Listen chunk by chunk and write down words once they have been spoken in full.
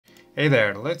Hey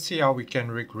there, let's see how we can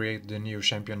recreate the new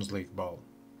Champions League ball.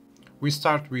 We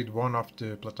start with one of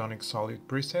the platonic solid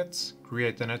presets,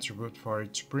 create an attribute for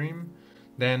each prim,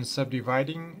 then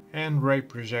subdividing and ray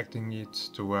projecting it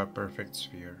to a perfect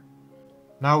sphere.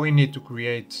 Now we need to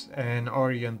create and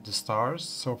orient the stars,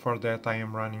 so for that I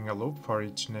am running a loop for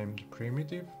each named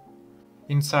primitive.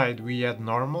 Inside we add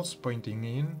normals pointing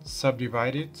in,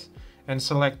 subdivide it, and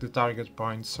select the target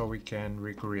point so we can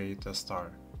recreate a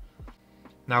star.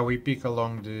 Now we pick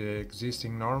along the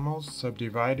existing normals,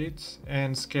 subdivide it,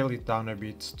 and scale it down a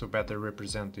bit to better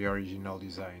represent the original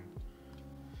design.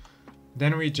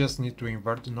 Then we just need to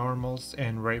invert the normals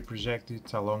and ray project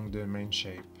it along the main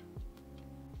shape.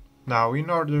 Now in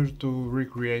order to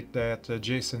recreate that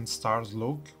adjacent stars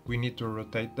look, we need to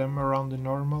rotate them around the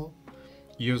normal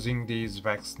using these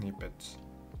Vex snippets.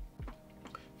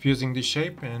 Fusing the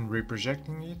shape and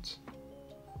reprojecting it.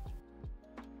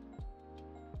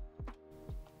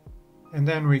 And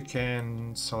then we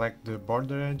can select the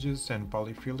border edges and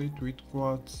polyfill it with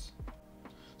quads,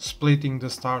 splitting the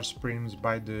stars prims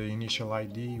by the initial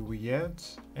ID we had,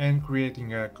 and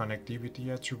creating a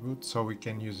connectivity attribute so we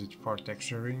can use it for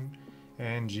texturing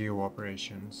and geo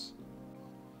operations.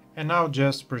 And now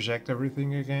just project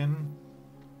everything again,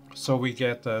 so we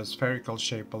get a spherical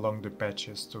shape along the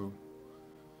patches too.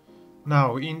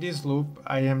 Now in this loop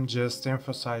I am just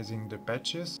emphasizing the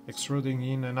patches, extruding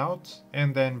in and out,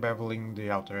 and then beveling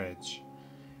the outer edge.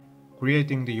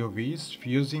 Creating the UVs,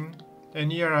 fusing,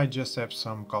 and here I just have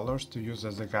some colors to use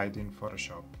as a guide in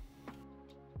Photoshop.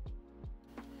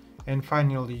 And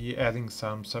finally adding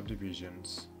some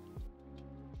subdivisions.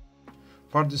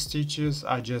 For the stitches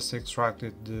I just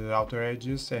extracted the outer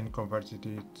edges and converted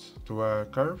it to a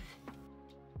curve.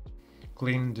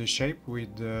 Clean the shape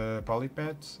with the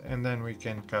polypads and then we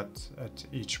can cut at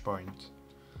each point,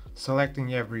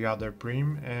 selecting every other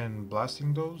prim and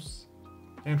blasting those,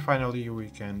 and finally we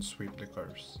can sweep the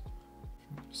curves.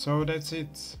 So that's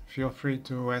it, feel free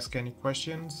to ask any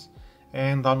questions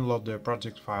and download the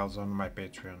project files on my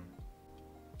Patreon.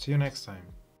 See you next time.